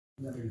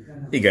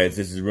Hey guys,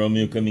 this is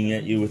Romeo coming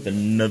at you with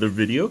another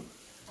video.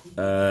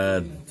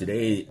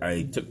 Today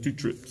I took 2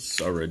 trips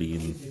already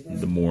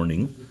in the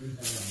morning.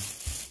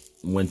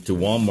 Went to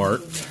Walmart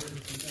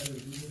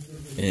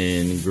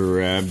and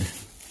grabbed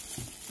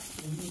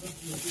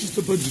just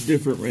a bunch of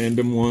different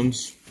random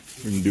ones.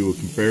 We're going to do a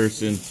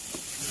comparison.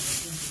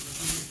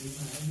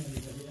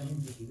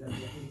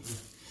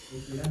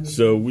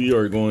 So we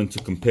are going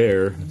to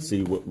compare and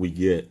see what we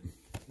get.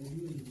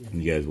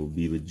 You guys will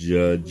be the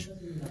judge.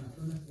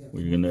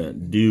 We're gonna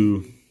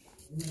do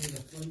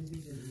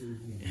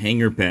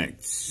hanger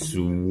packs.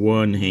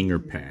 1 hanger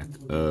pack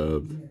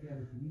of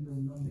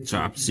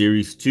Topps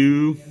Series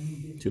 2,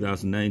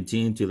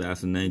 2019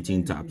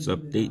 Topps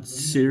Update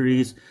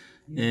Series,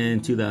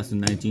 and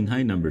 2019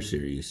 High Number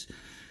Series.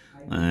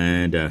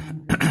 And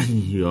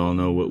you all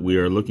know what we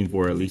are looking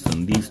for, at least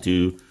on these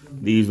 2.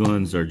 These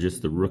ones are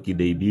just the rookie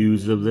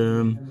debuts of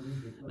them.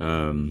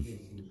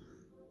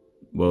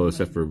 Well,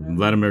 except for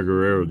Vladimir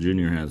Guerrero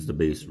Jr. has the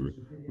base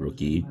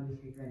rookie.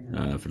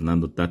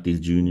 Fernando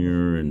Tatis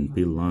Jr. and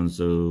Pete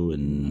Alonso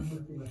and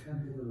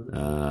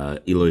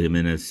Eloy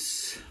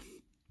Jimenez,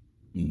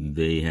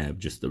 they have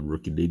just the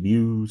rookie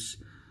debuts.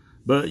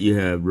 But you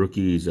have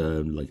rookies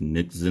like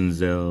Nick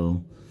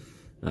Senzel.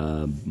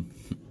 I'm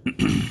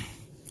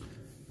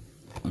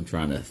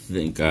trying to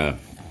think.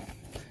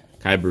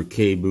 Kyber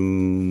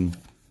K-Boom,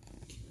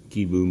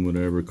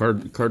 whatever.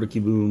 Carter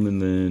K-Boom,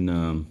 and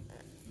then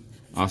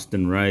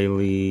Austin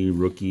Riley,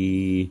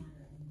 rookie.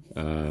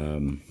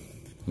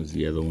 Who's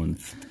the other one?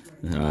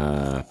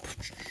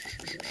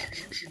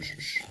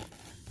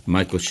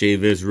 Michael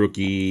Chavis,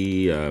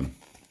 rookie.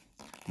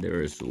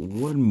 There is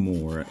one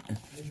more. I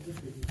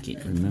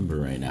can't remember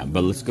right now.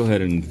 But let's go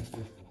ahead and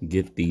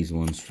get these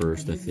ones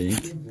first, I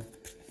think.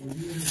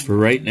 For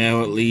right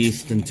now, at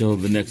least, until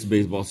the next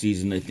baseball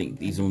season, I think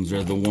these ones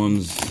are the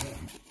ones.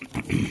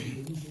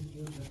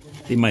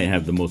 They might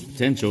have the most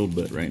potential,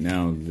 but right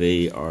now,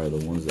 they are the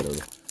ones that are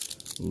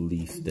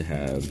least to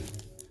have,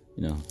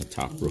 you know, a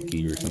top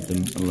rookie or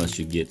something, unless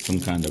you get some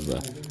kind of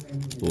a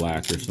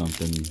black or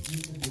something.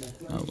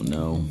 I don't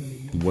know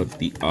what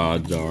the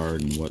odds are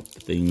and what the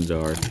things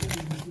are.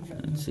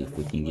 Let's see if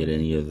we can get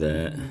any of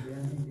that.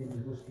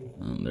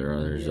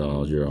 There's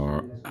all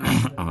your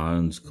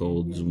odds,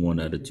 codes, 1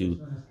 out of 2.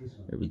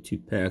 Every 2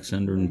 packs,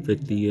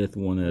 150th,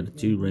 1 out of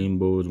 2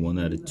 rainbows, 1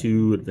 out of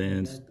 2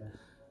 advanced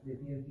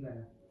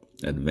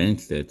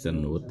stats. I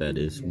don't know what that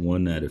is.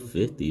 1 out of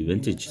 50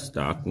 vintage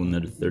stock, 1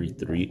 out of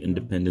 33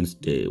 Independence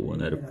Day,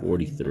 1 out of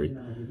 43.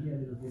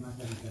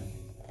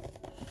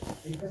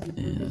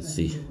 And let's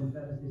see,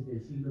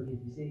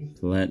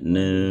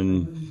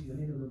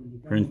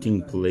 platinum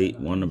printing plate,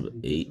 1 of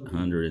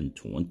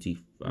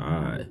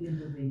 825.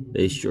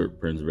 Base short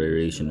prints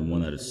variation,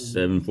 1 out of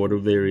 7. Photo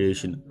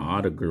variation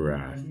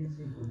autograph.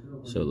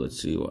 So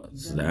let's see,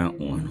 what's that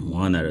one?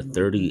 1 out of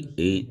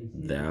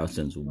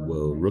 38,000.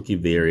 Whoa. Rookie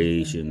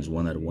variations,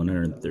 1 out of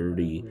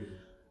 130.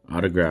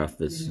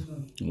 Autograph is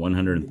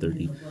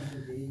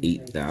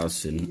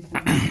 138,000.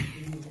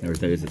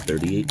 Everything is at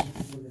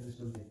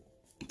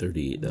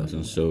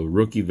 38,000. So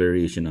rookie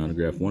variation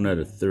autograph, 1 out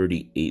of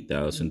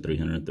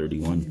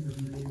 38,331.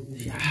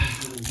 Yeah.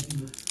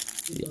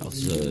 The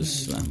also,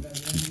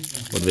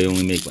 what, they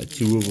only make like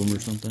 2 of them or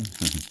something?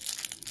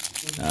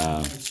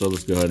 So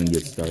let's go ahead and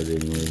get started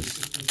anyways.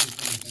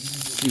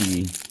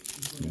 See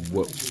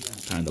what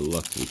kind of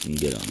luck we can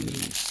get on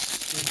these.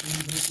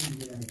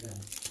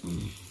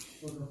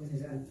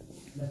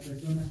 I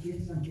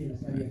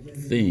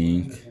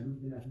think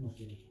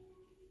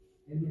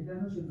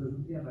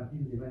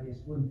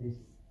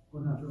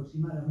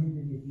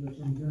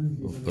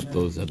we'll put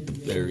those at the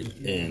very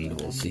end.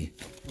 We'll see.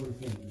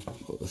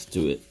 Well, let's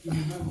do it.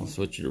 I'll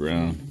switch it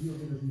around.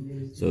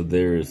 So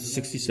there's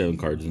 67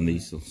 cards in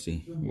these. We'll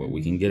see what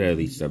we can get out of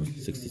these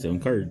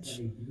 67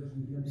 cards.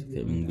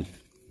 Kevin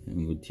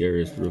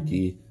Gutierrez,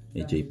 rookie.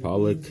 AJ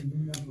Pollock.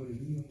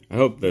 I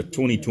hope the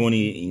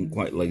 2020 ain't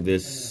quite like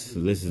this.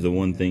 This is the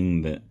one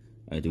thing that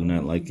I do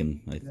not like, and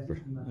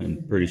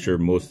I'm pretty sure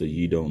most of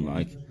you don't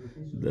like.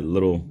 The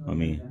little,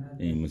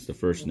 name is the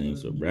first name.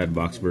 So Brad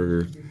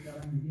Boxberger.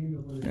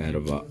 Out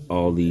of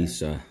all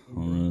these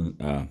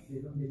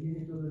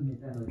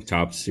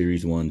Topps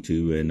Series 1,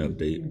 2, and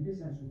update.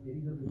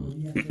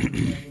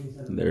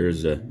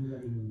 There's a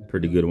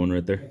pretty good one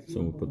right there.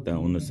 So we'll put that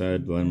one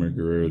aside. Vladimir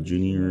Guerrero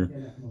Jr.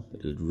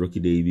 That is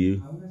rookie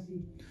debut. All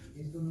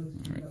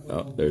right.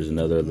 Oh, there's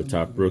another of the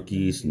top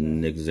rookies,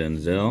 Nick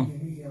Senzel.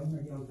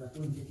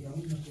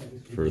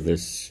 For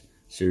this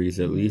series,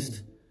 at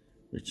least.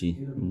 Richie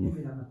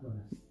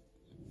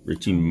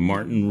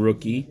Martin,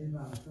 rookie.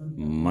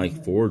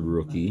 Mike Ford,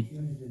 rookie.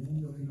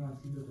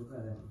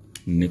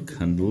 Nick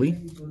Hundley.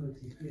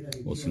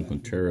 Wilson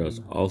Contreras,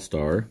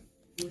 All-Star.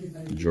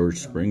 George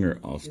Springer,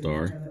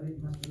 All-Star.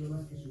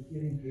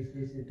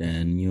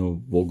 Daniel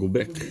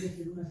Vogelbeck.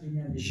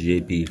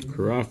 J.P.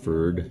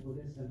 Crawford.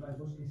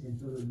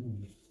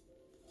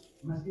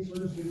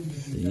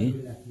 See?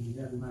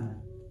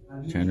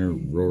 Tanner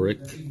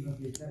Roark.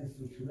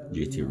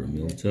 JT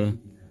Realmuto.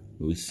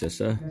 Luis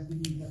Cessa,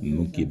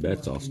 Mookie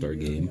Betts All-Star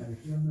Game,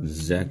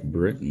 Zach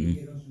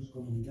Britton,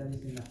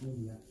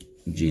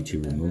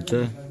 JT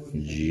Realmuto,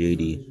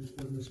 JD,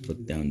 let's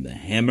put down the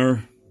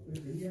hammer,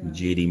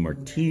 JD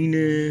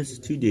Martinez,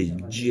 2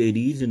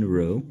 JDs in a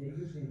row,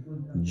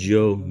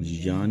 Joe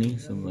Johnny,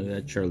 something like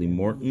that, Charlie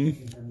Morton,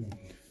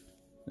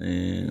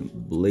 and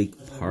Blake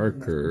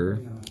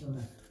Parker,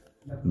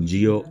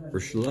 Gio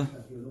Urshela,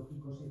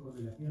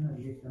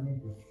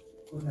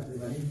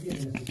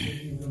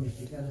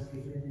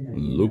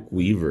 Luke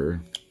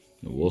Weaver,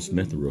 Will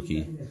Smith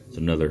rookie. It's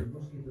another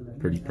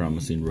pretty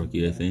promising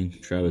rookie, I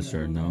think. Travis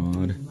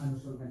Arnaud,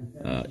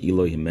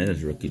 Eloy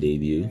Jimenez rookie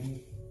debut.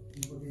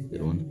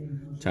 Good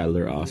one.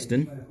 Tyler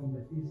Austin,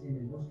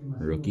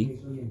 rookie.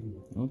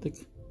 I don't think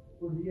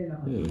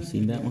I've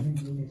seen that one.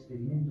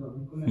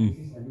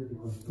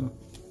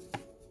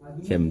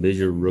 Kevin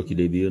Biggio rookie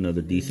debut,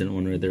 another decent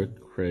one right there.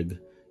 Craig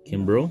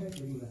Kimbrell,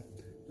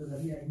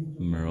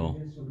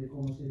 Merrill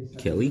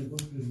Kelly,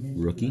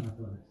 rookie.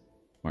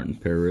 Martin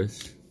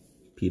Perez,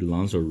 Pete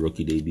Alonso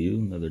rookie debut,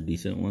 another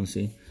decent one.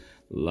 See,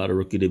 a lot of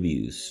rookie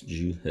debuts.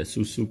 Jesus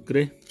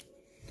Sucre,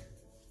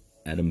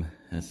 Adam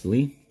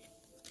Hesley,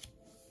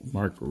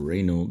 Mark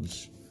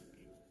Reynolds,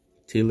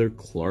 Taylor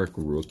Clark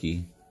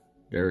rookie,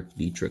 Derek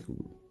Dietrich,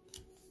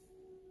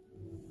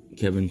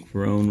 Kevin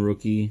Crone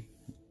rookie,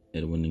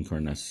 Edwin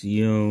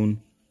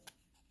Encarnacion,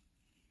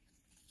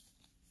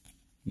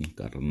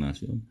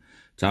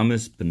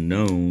 Thomas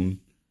Pannone,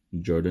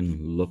 Jordan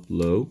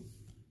Luplow,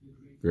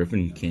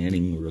 Griffin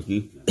Canning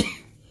rookie,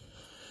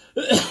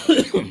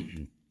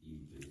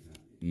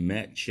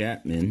 Matt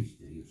Chapman,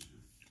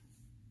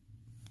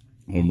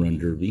 home run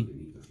derby.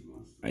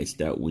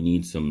 Iced out. We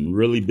need some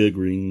really big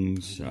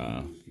rings.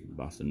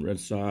 Boston Red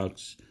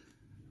Sox.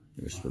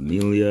 There's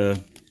Familia,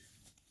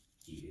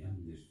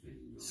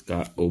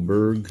 Scott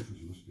Oberg,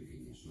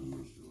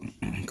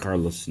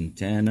 Carlos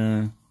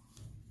Santana,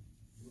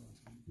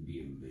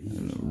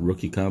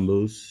 rookie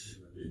combos,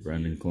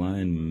 Brandon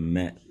Klein,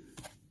 Matt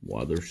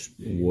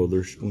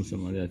Wotherspoon,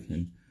 something like that,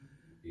 and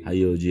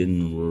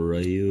Hyojin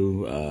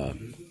Ryu,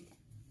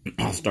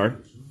 All-Star.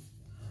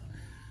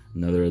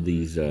 Another of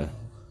these, I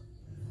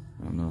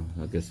don't know,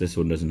 I guess this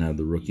one doesn't have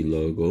the rookie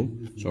logo.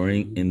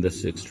 Soaring in the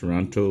 6,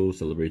 Toronto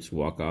celebrates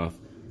walk-off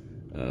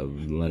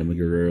Vladimir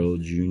Guerrero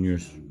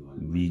Jr.'s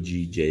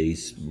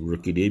VGJ's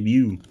rookie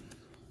debut.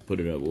 Put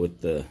it up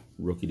with the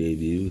rookie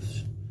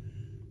debuts.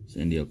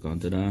 Sandy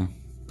Alcantara,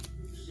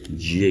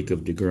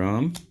 Jacob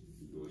deGrom.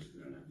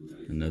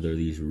 Another of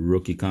these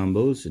rookie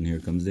combos. And here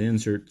comes the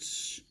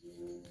inserts.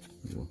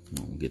 We'll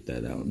get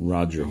that out.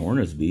 Roger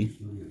Hornsby.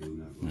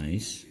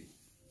 Nice.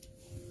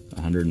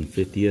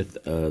 150th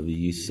of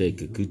Yusei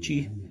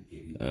Kikuchi.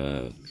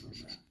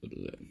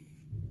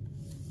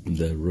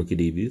 The rookie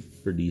debut.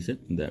 Pretty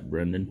decent. That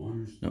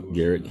Brendan. No,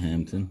 Garrett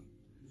Hampton.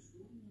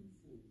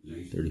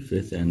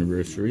 35th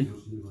anniversary.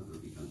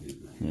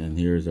 And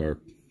here's our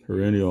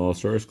perennial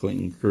All-Stars,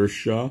 Clayton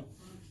Kershaw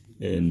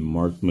and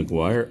Mark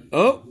McGwire.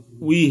 Oh,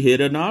 we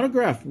hit an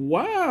autograph.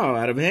 Wow,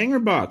 out of Hanger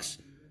Box.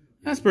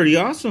 That's pretty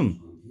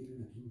awesome.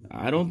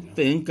 I don't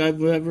think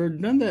I've ever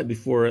done that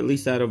before, at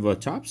least out of a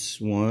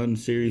Topps one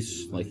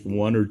series, like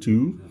 1 or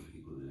 2.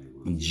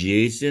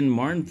 Jason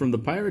Martin from the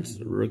Pirates,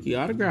 rookie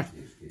autograph.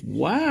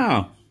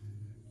 Wow.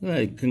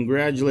 Right,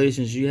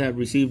 congratulations, you have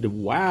received a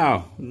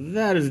wow.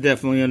 That is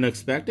definitely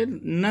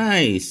unexpected.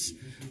 Nice.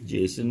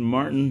 Jason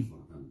Martin,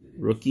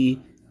 rookie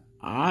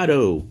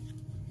auto.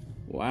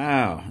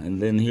 Wow.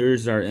 And then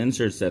here's our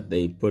inserts that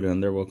they put on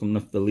there. Welcome to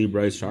Philly,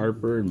 Bryce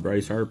Harper and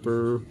Bryce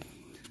Harper.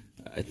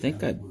 I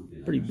think I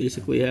pretty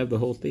basically have the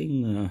whole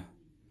thing.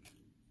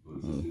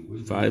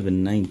 5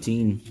 and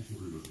 19.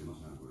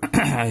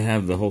 I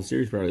have the whole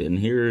series probably. And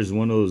here's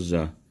one of those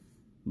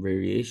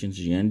variations,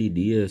 Yandy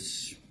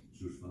Diaz.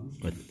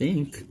 I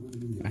think.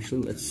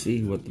 Actually, let's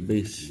see what the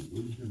base.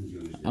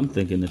 I'm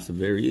thinking it's a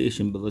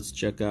variation, but let's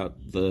check out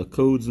the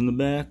codes in the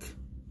back.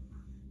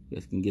 You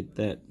guys can get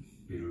that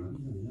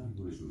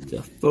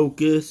to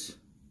focus.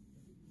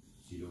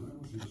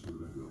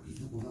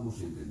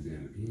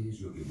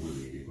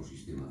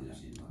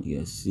 You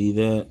guys see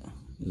that?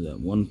 Is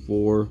that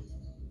 1-4?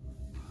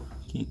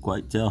 Can't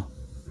quite tell.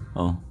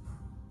 Oh.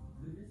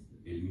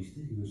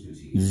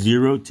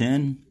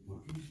 0-10.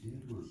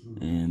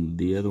 And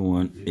the other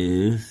one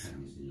is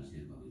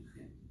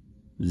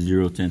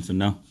 0-10. So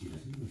no,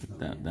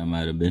 that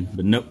might have been,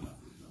 but nope.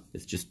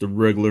 It's just a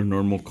regular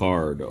normal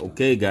card.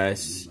 Okay,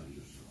 guys,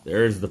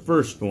 there's the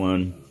first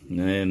one,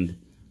 and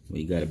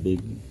we got a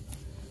big,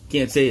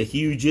 can't say a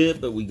huge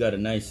hit, but we got a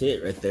nice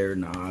hit right there,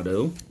 an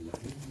auto.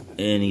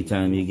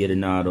 Anytime you get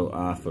an auto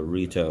off a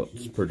retail,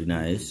 it's pretty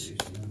nice.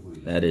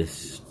 That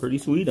is pretty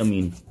sweet. I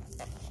mean,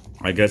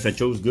 I guess I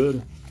chose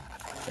good.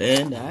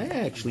 And I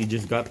actually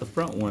just got the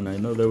front one. I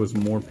know there was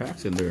more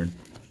packs in there.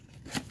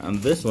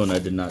 On this one, I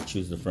did not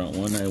choose the front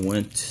one. I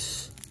went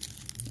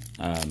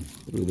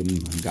through them,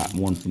 got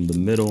one from the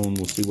middle, and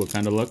we'll see what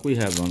kind of luck we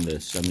have on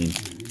this. I mean,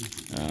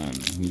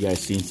 you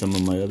guys seen some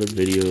of my other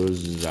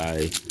videos.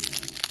 I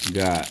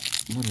got,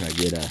 what did I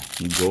get? A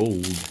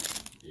gold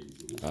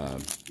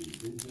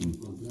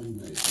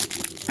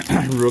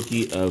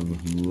rookie of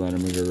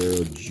Vladimir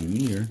Guerrero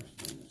Jr.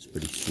 It's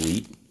pretty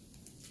sweet.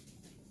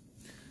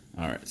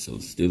 Alright, so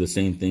let's do the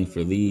same thing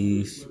for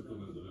these.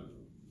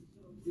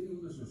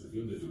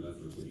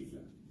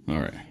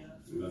 Alright.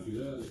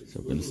 So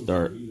we're going to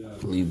start.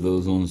 Leave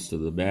those ones to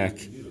the back.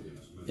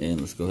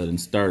 And let's go ahead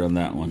and start on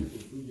that one.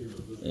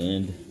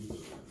 And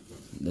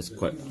let's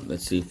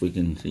see if we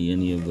can see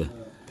any of the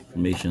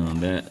information on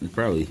that. And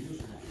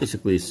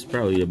basically it's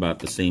probably about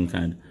the same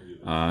kind of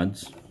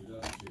odds.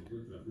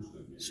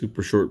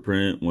 Super short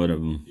print,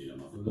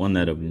 one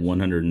out of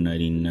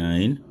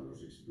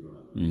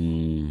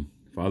 199.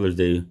 Father's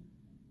Day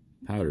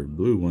powder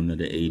blue, one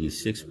out of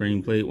 86.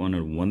 Frame plate, one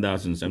out of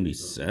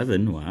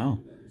 1077. Wow.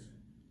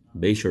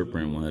 Base short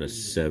print, one out of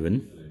 7.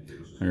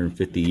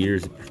 150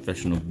 years of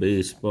professional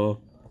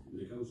baseball.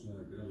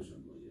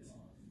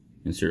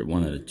 Insert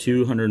 1 out of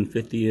 2,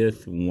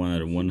 150th, 1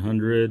 out of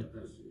 100.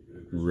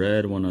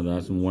 Red, 1 out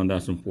of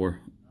 1004,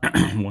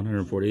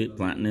 148.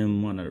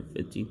 Platinum, 1 out of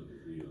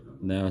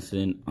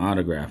 50,000.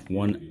 Autograph,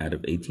 1 out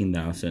of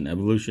 18,000.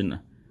 Evolution,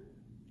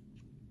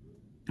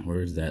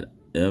 where is that?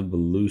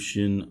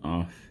 Evolution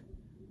off.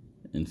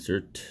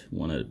 Insert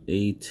 1 out of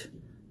 8,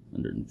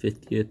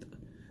 150th.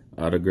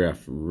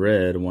 Autograph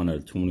red, 1 out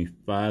of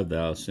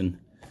 25,000.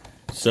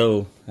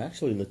 So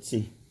actually, let's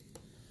see.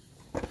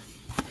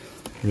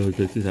 Really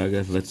quickly,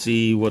 guys. Let's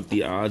see what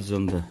the odds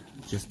on the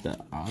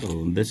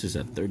auto. This is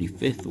a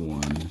 35th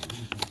one. So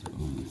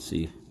let's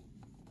see.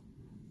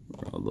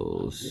 What are all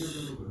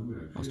those?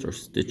 All-Star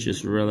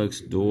Stitches relics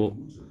dual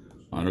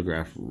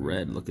autograph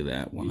red. Look at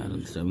that. 1 out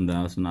of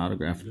 7,000.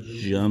 Autograph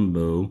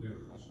jumbo.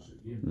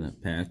 That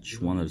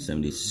patch 1 out of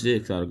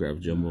 76. Autograph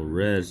jumbo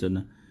red.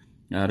 So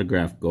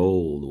autograph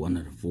gold 1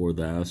 out of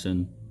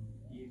 4,000.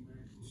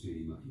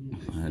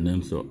 And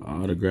then so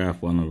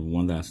autograph 1 out of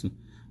 1,000.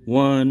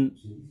 1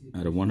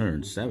 out of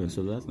 107,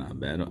 so that's not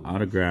bad.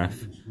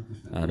 Autograph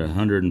out of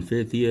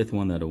 150th,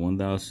 1 out of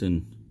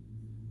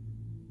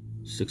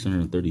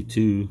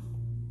 1,632.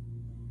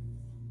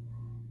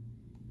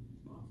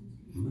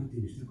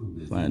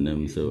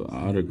 Platinum, so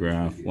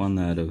autograph 1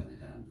 out of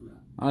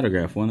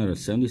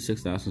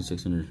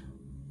 76,600.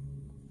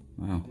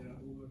 Wow.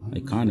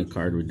 Iconic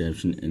card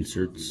redemption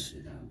inserts,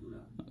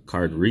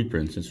 card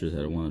reprints inserts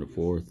out of 1 out of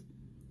 4th.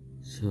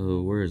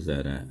 So where is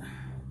that at?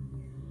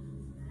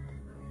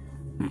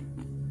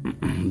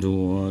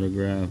 Dual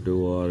autograph,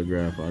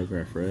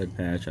 autograph red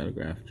patch,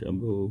 autograph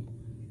jumbo.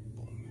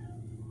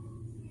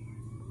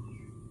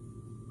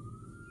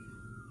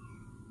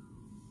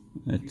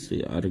 Let's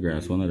see,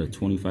 autographs 1 out of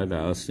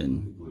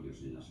 25,000.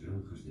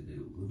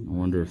 I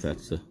wonder if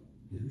that's the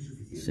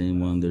same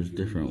one. There's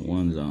different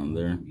ones on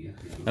there.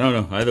 I don't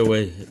know. Either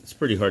way, it's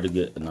pretty hard to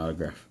get an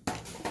autograph.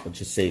 Let's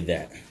just say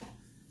that.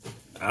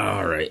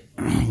 All right,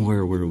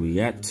 where were we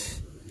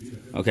at?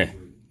 Okay,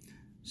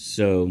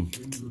 so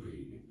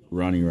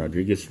Ronnie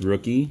Rodriguez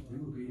rookie,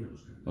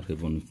 okay,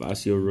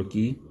 Bonifacio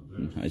rookie,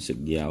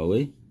 Isaac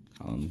Galloway,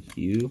 Colin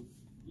Hugh,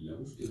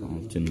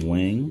 Carlton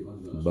Wang,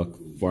 Buck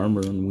Farmer,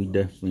 and we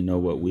definitely know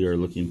what we are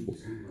looking for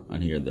on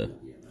here. The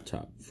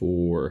top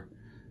 4: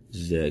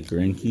 Zach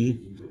Greinke,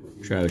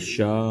 Travis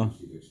Shaw,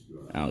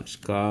 Alex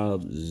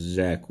Cobb,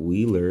 Zach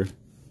Wheeler,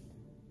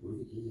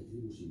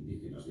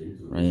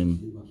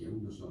 Ryan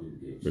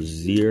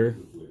Brazier,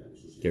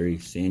 Gary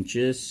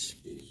Sanchez,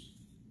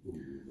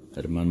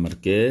 Herman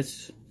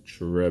Marquez,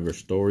 Trevor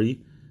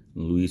Story,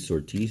 Luis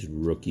Ortiz,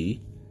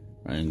 rookie,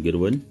 Ryan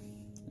Goodwin,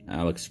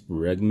 Alex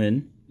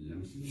Bregman,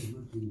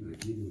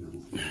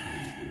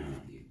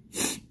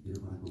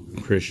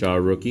 Chris Shaw,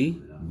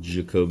 rookie,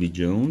 Jacoby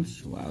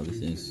Jones. Wow, this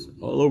thing's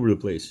all over the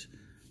place.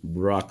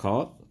 Brock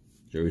Holt,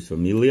 Jerry's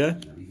Familia,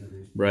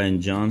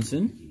 Brian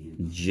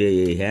Johnson,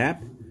 J.A.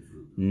 Happ,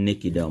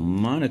 Nicky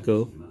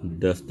Delmonico,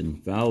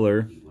 Dustin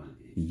Fowler,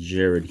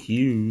 Jared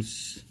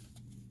Hughes,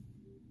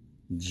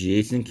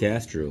 Jason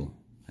Castro,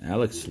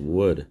 Alex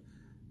Wood,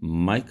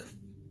 Mike,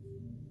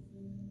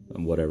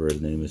 whatever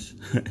his name is,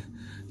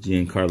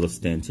 Giancarlo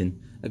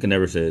Stanton. I can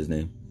never say his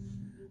name.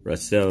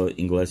 Raisel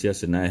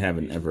Iglesias, and I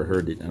haven't ever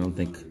heard it. I don't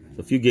think,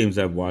 the few games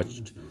I've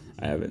watched,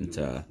 I haven't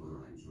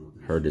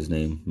heard his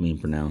name being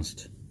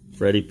pronounced.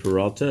 Freddie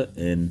Peralta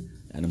and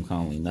Adam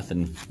Conley.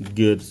 Nothing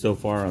good so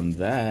far on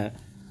that.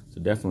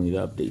 So definitely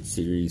the update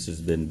series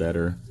has been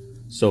better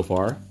so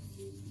far.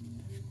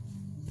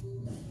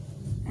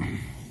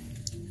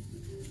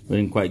 We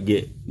didn't quite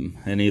get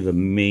any of the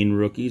main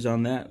rookies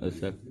on that. I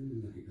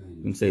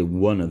can say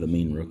one of the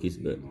main rookies,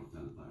 but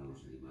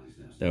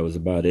that was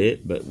about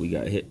it. But we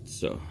got hit.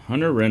 So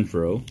Hunter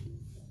Renfroe,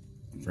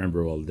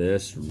 Framber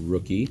Valdez,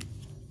 rookie.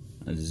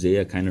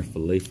 Isaiah Kiner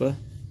Falefa,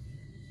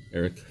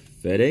 Eric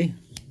Fede,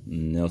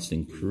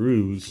 Nelson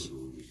Cruz,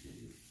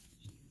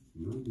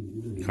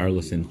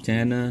 Carlos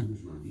Santana,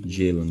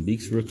 Jalen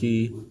Beeks,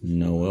 rookie.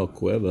 Noel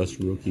Cuevas,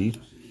 rookie.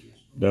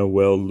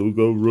 Noel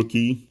Lugo,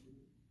 rookie.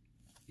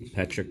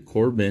 Patrick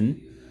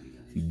Corbin,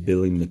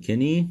 Billy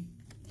McKinney,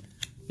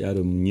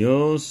 Yado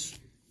Munoz,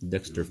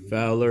 Dexter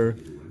Fowler,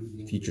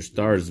 Future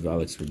Stars of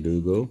Alex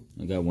Verdugo.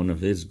 I got one of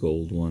his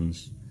gold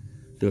ones.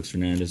 Felix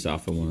Hernandez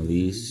off of one of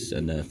these.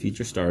 And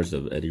Future Stars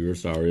of Eddie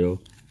Rosario.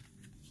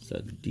 It's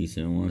a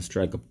decent one.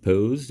 Strike a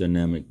Pose,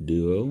 Dynamic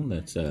Duo.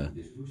 That's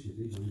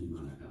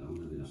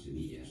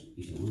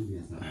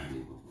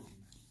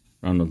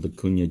Ronald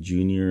Acuna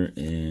Jr.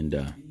 and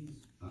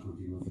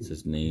what's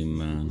his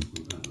name?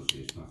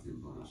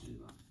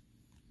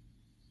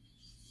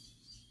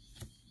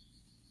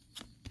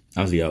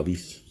 Ozzy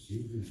Albies.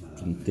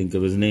 Couldn't think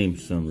of his name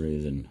for some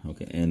reason.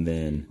 Okay, and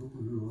then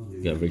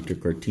we got Victor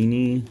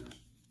Cartini,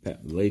 Pat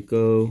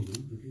Vallejo,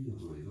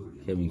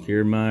 Kevin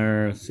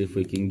Kiermaier. Let's see if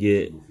we can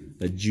get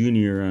a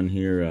junior on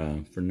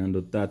here.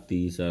 Fernando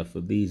Tatis for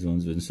these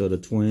ones. Minnesota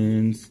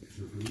Twins,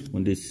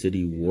 Windy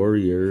City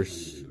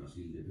Warriors,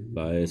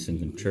 Baez and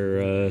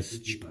Contreras,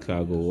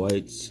 Chicago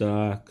White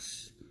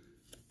Sox,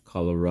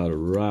 Colorado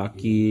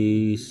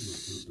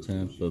Rockies,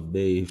 Tampa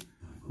Bay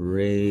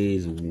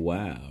Rays.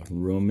 Wow,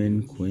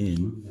 Roman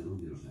Quinn.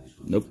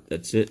 Nope,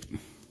 that's it.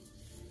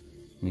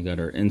 We got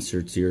our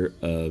inserts here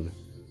of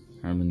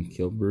Harmon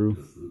Killebrew,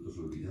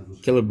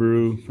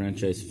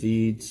 franchise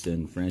feeds,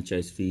 and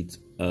franchise feeds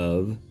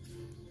of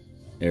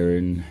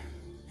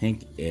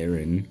Hank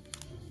Aaron,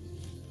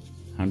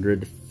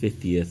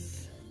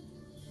 150th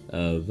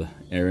of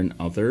Aaron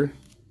Arthur.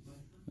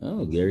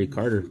 Oh, Gary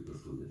Carter.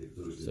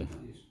 So,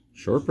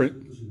 short print.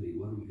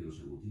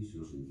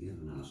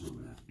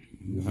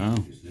 Wow,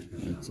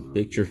 that's a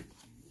picture.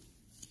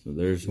 So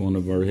there's one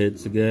of our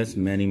hits, I guess.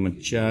 Manny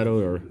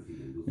Machado, our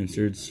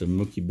inserts, some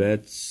Mookie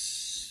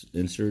Betts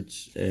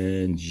inserts,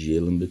 and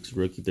Jalen Bix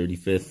rookie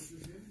 35th.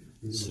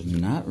 So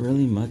not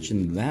really much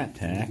in that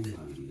pack.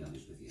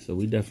 So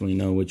we definitely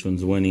know which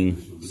one's winning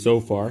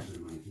so far.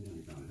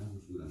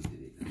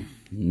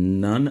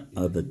 None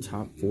of the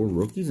top 4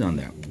 rookies on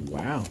that.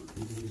 Wow.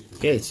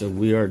 Okay, so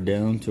we are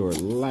down to our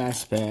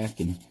last pack,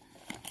 and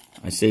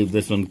I saved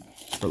this one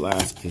for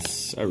last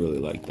because I really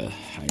like the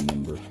high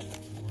number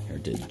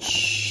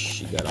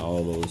heritage. You got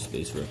all those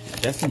space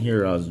rookies. Justin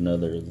Hero is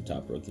another of the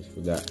top rookies.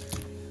 Forgot.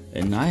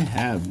 And I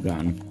have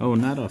gotten,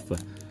 not off a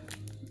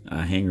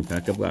hanger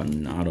pack. I've gotten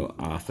an auto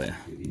off a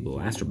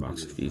blaster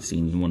box. If you've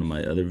seen one of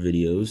my other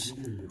videos,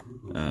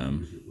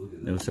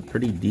 it was a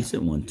pretty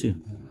decent one too.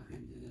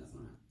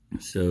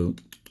 So,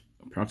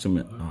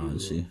 approximate,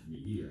 let's see.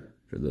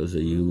 For those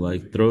of you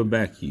like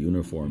throwback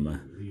uniform,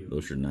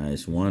 those are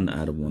nice. 1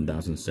 out of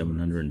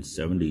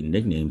 1,770.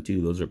 Nickname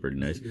too, those are pretty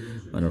nice.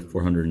 1 out of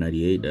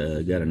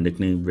 498. Got a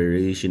nickname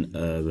variation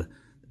of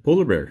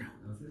Polar Bear.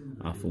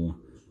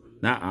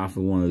 Not off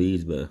of one of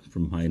these, but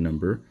from high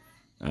number.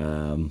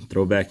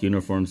 Throwback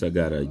uniforms, I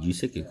got a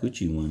Yusei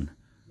Kikuchi one.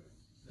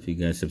 If you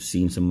guys have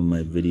seen some of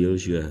my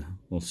videos, you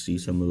will see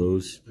some of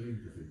those.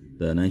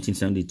 The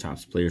 1970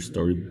 Topps Player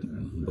Story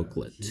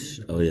booklet.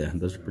 Oh yeah,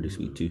 those are pretty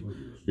sweet too.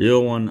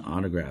 Real one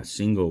autograph,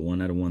 single,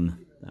 1 out of 1.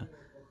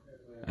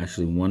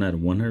 Actually, 1 out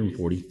of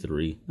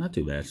 143. Not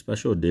too bad.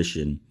 Special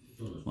edition,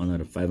 1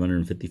 out of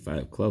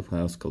 555.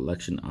 Clubhouse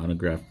Collection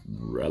autograph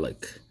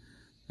relic.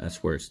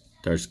 That's where it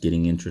starts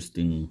getting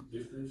interesting.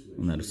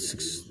 1 out of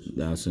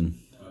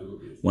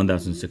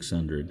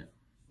 1,600.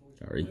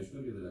 Sorry.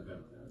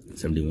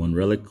 71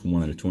 relic,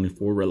 1 out of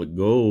 24 relic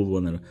gold,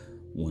 1 out of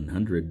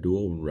 100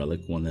 dual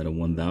relic, 1 out of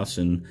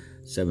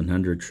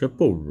 1,700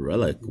 triple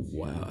relic.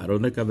 Wow, I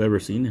don't think I've ever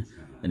seen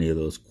any of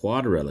those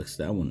quad relics.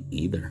 That one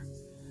either.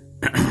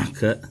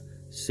 Cut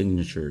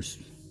signatures.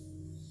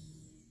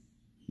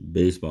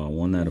 Baseball,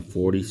 1 out of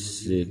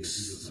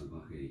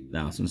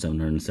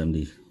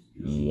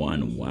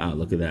 46,771. Wow,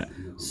 look at that.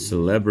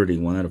 Celebrity,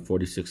 1 out of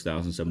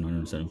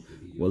 46,707.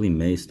 Willie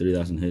Mays,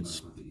 3,000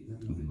 hits.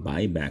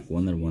 Buyback,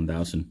 1 out of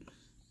 1,000.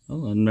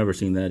 Oh, I've never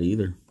seen that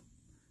either.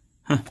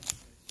 Huh.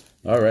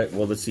 All right,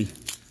 well, let's see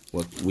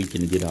what we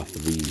can get off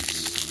of these.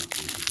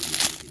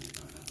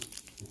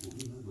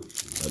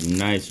 A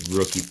nice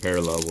rookie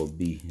parallel would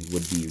be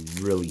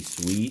really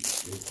sweet.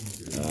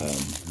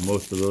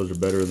 Most of those are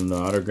better than the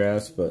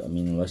autographs, but I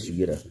mean, unless you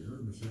get a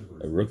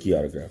rookie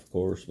autograph, of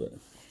course. But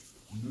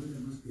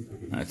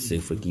let's see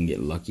if we can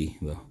get lucky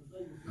though.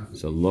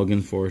 So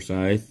Logan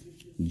Forsythe,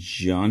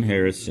 John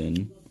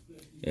Harrison,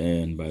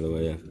 and by the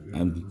way,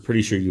 I'm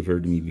pretty sure you've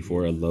heard me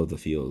before. I love the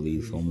feel of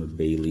these. Homer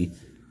Bailey,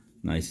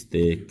 nice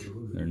thick.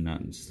 They're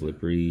not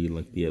slippery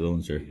like the other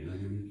ones are.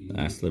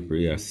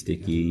 Slippery,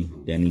 sticky.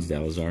 Danny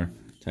Salazar,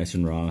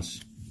 Tyson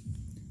Ross,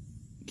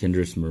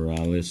 Kendrys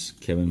Morales,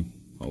 Kevin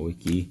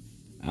Pawlicki,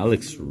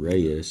 Alex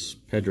Reyes,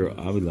 Pedro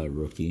Avila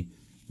rookie,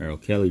 Merrill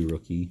Kelly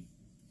rookie,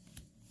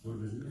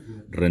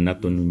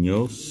 Renato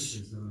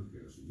Munoz,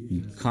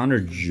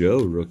 Connor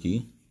Joe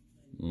rookie,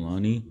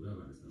 Lonnie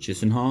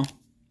Chisenhall,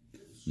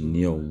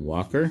 Neil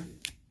Walker,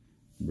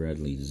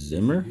 Bradley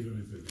Zimmer,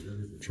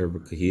 Trevor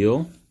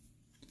Cahill,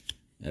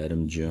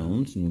 Adam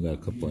Jones, and we got a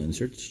couple of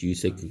inserts.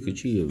 Yusei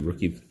Kikuchi, a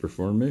rookie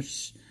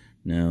performers.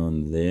 Now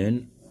and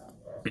then,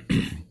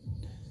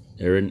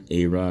 Aaron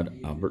A-Rod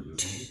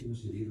Albert.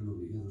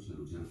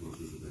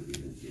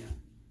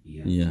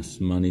 Yes,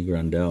 Manny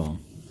Grandal,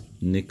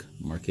 Nick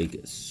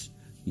Markakis,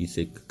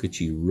 Yusei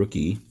Kikuchi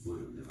rookie.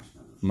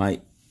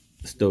 Might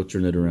still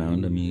turn it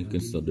around. I mean, he can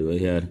still do it.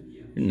 He had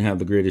Didn't have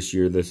the greatest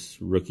year this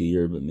rookie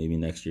year, but maybe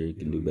next year he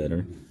can do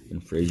better.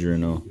 And Frazier, I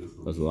know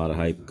there was a lot of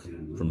hype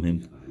from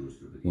him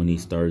when he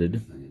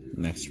started.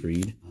 Max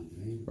Fried,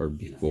 or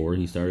before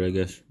he started, I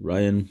guess.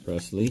 Ryan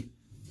Presley,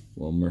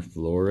 Wilmer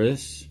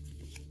Flores,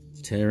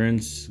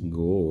 Terrence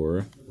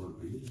Gore,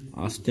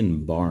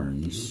 Austin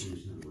Barnes,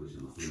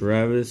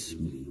 Travis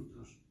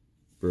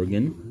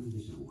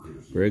Bergen,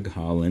 Greg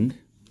Holland,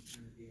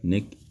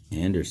 Nick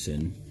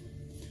Anderson,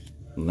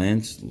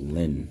 Lance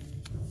Lynn,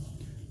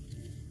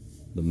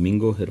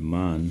 Domingo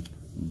Herman,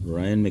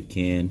 Brian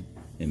McCann,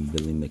 and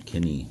Billy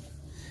McKinney.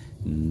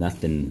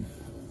 Nothing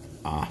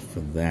off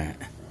of that.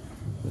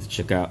 Let's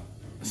check out,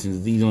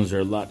 since these ones are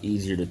a lot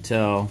easier to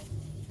tell,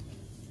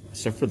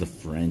 except for the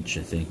French,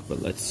 I think.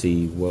 But let's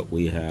see what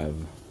we have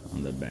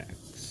on the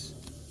backs.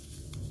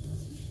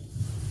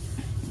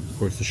 Of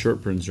course, the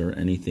short prints are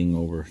anything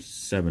over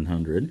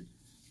 700.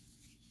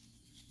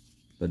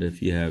 But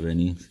if you have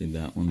any, see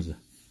that one's a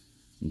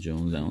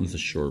Jones, that one's a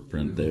short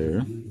print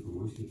there.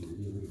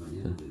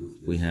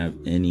 If we have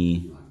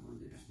any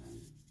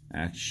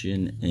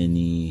action,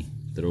 any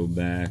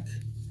throwback,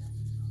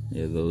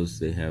 yeah, those,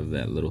 they have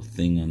that little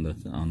thing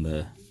on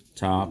the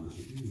top.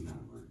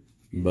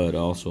 But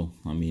also,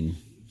 I mean,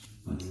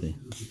 let's see,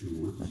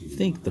 I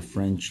think the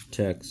French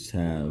texts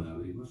have,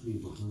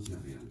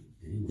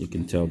 you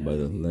can tell by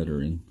the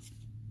lettering,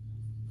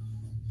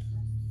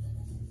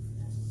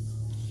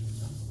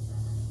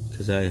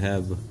 because I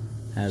have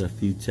had a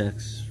few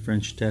texts,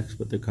 French texts,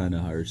 but they're kind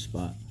of hard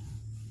spot.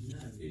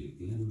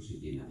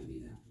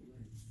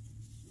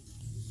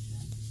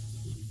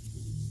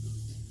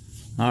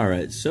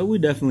 Alright, so we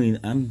definitely,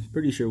 I'm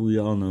pretty sure we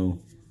all know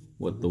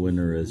what the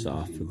winner is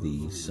off of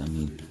these. I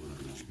mean,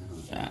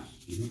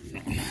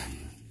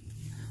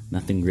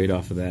 nothing great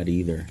off of that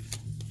either.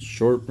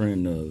 Short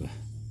print of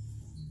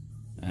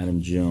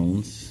Adam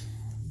Jones,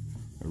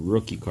 a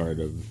rookie card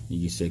of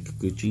Yusei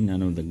Kikuchi,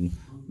 none of the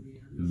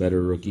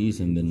better rookies,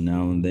 and then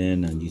now and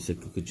then Yusei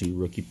Kikuchi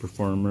rookie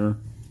performer.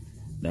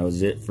 That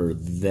was it for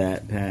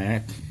that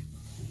pack.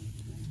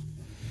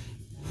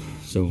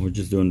 So we're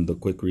just doing the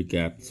quick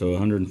recap. So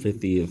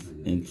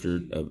 150th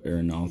insert of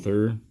Aaron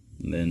Arthur,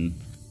 and then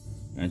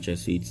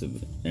franchise seats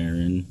of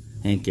Aaron,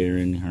 Hank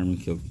Aaron, Harmon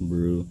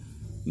Killebrew,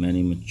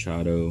 Manny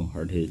Machado,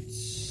 hard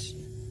hits,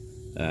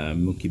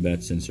 Mookie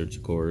Betts inserts,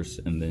 of course,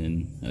 and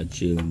then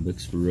Jalen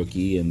Bix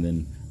rookie, and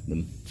then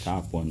the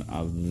top one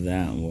of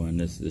that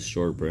one is the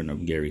short print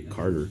of Gary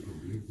Carter.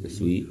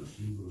 Sweet.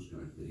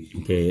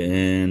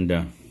 Okay, and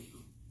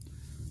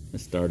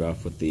let's start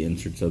off with the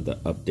inserts of the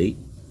update.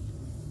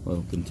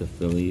 Welcome to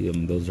Philly.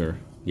 Those are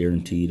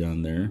guaranteed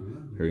on there.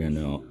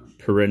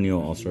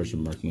 Perennial All-Stars of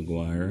Mark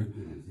McGwire.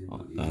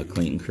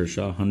 Clayton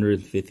Kershaw,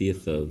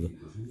 150th of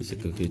Yusei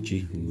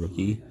Kikuchi,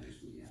 rookie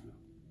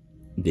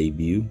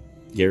debut.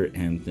 Garrett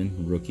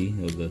Hampton, rookie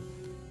of the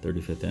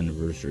 35th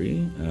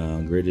anniversary.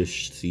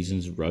 Greatest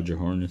seasons, Roger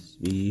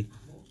Hornsby.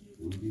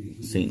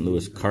 St.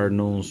 Louis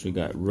Cardinals. We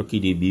got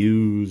rookie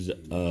debuts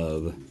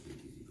of,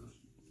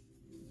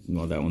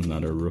 well, that one's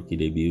not a rookie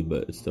debut,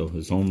 but it's still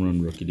his home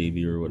run rookie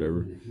debut or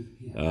whatever.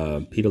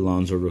 Pete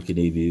Alonso rookie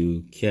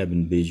debut,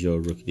 Kevin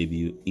Biggio rookie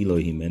debut,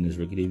 Eloy Jimenez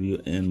rookie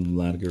debut, and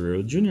Vlad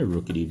Guerrero Jr.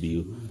 rookie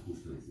debut.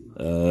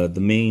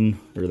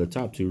 The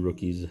top two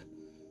rookies,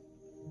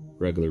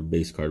 regular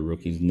base card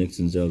rookies. Nick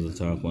Senzel's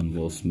the top one.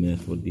 Will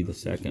Smith would be the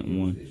second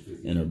one,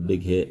 and a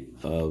big hit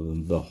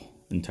of the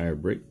entire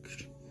break.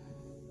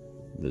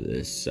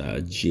 This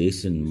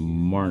Jason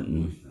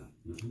Martin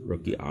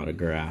rookie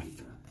autograph.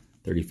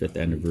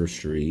 35th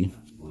anniversary.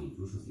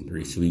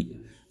 Pretty sweet.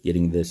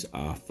 Getting this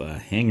off a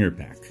hanger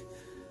pack.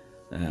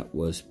 That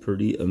was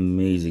pretty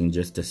amazing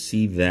just to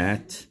see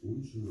that.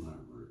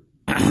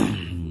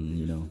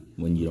 You know,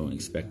 when you don't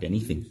expect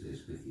anything,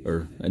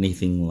 or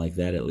anything like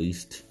that at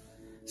least.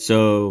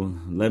 So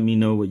let me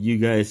know what you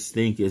guys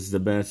think is the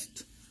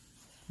best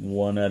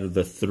one out of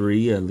the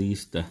three, at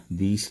least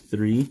these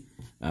three.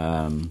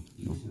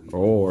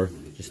 Or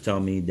just tell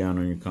me down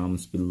in your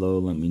comments below.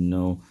 Let me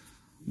know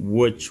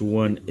which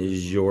one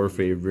is your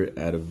favorite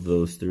out of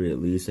those three,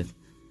 at least.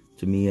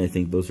 To me, I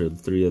think those are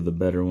three of the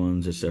better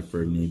ones, except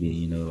for maybe,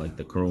 you know, like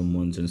the chrome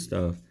ones and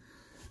stuff.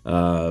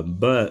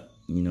 But,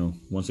 you know,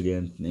 once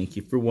again, thank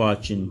you for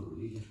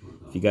watching.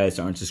 If you guys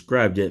aren't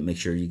subscribed yet, make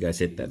sure you guys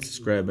hit that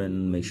subscribe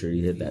button. Make sure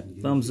you hit that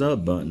thumbs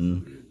up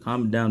button.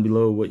 Comment down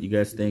below what you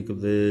guys think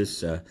of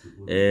this.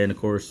 And, of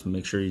course,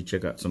 make sure you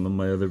check out some of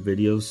my other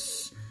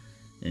videos.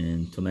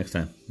 And until next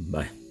time,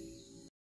 bye.